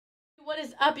What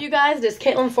is up, you guys? It is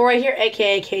Caitlin Foray here,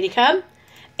 aka Katie Cub.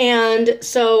 And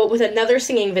so, with another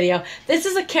singing video. This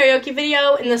is a karaoke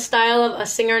video in the style of a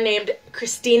singer named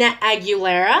Christina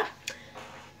Aguilera.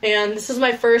 And this is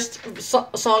my first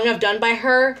song I've done by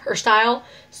her style.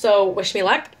 So, wish me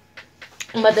luck.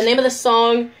 But the name of the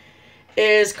song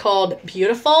is called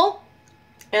Beautiful.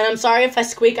 And I'm sorry if I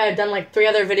squeak. I've done like 3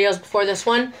 other videos before this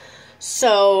one.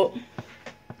 So,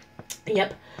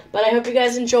 yep. But I hope you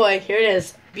guys enjoy. Here it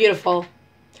is. Beautiful.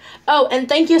 Oh, and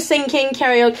thank you, Sing King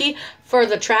Karaoke, for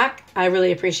the track. I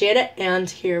really appreciate it. And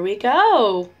here we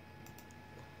go.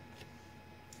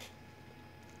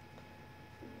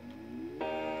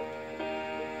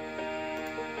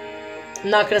 I'm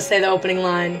not going to say the opening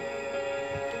line.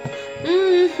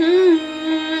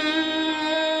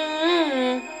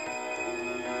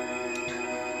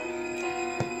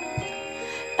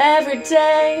 Every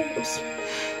day. Oops.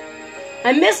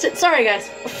 I missed it. Sorry, guys.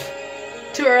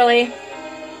 Too early.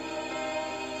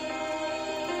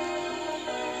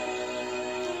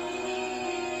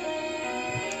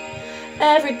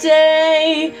 Every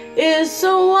day is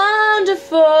so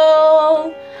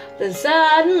wonderful, then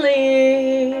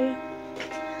suddenly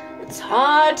it's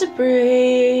hard to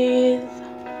breathe.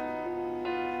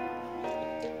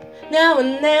 Now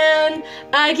and then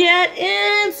I get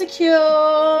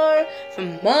insecure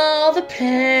from all the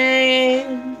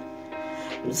pain.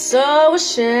 I'm so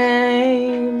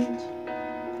ashamed.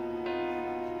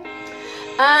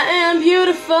 I am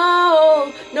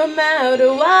beautiful, no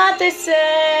matter what they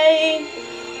say.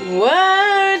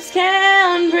 Words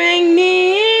can bring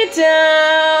me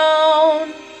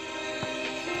down.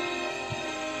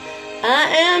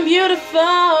 I am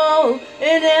beautiful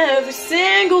in every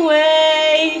single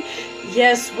way.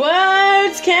 Yes,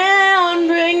 words can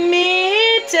bring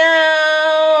me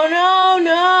down. Oh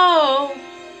no.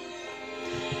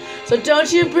 So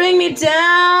don't you bring me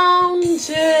down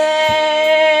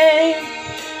today.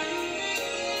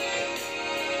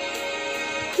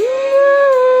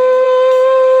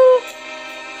 Ooh,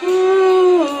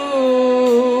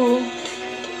 ooh.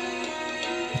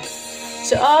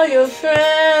 To all your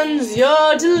friends,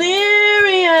 you're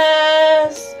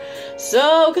delirious,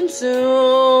 so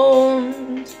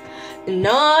consumed in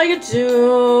all your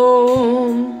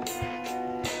doom.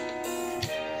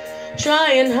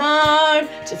 Trying hard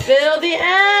to fill the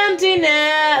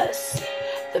emptiness.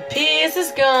 The piece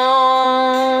is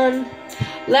gone.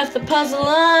 Left the puzzle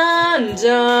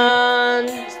undone.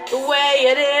 The way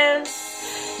it is.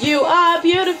 You are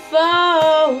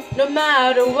beautiful, no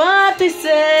matter what they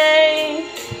say.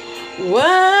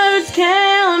 Words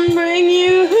can bring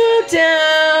you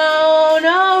down.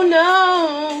 Oh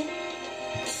no.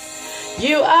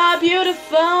 You are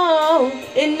beautiful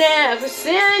in every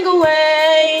single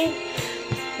way.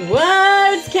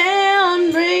 Words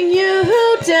can bring you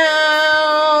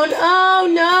down. Oh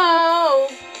no.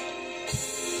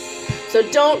 So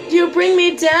don't you bring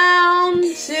me down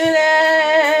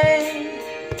today.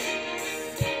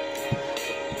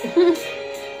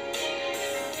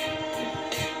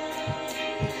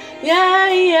 Yeah,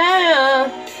 yeah.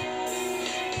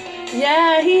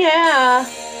 Yeah, yeah.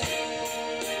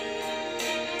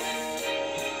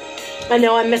 I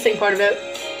know I'm missing part of it.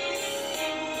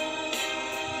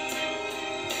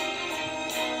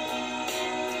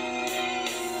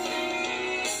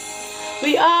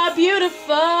 We are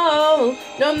beautiful,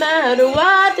 no matter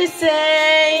what they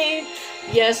say.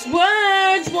 Yes,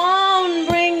 words won't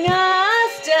bring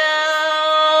us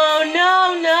down.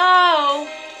 No, no.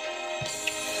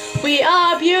 We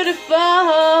are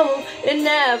beautiful in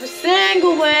every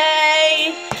single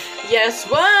way. Yes,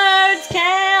 words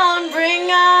can bring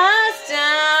us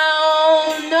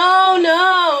down. No,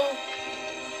 no.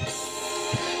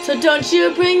 So don't you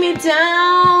bring me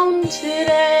down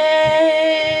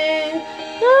today.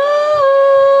 Ooh,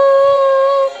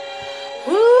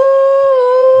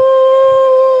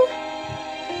 ooh.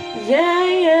 Yeah,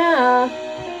 yeah.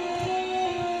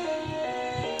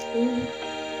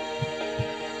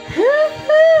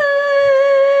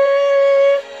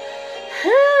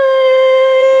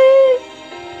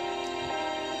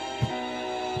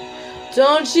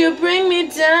 Don't you bring me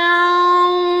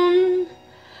down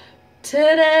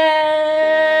today.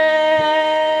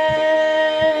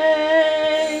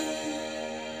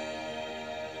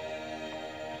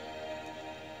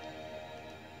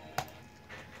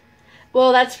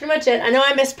 Well, that's pretty much it. I know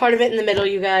I missed part of it in the middle,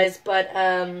 you guys, but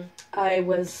I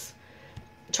was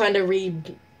trying to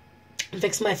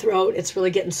fix my throat. It's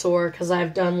really getting sore because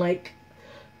I've done like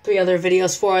 4 other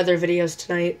videos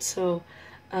tonight, so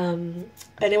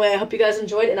anyway, I hope you guys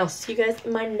enjoyed, and I'll see you guys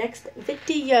in my next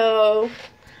video.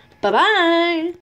 Bye-bye!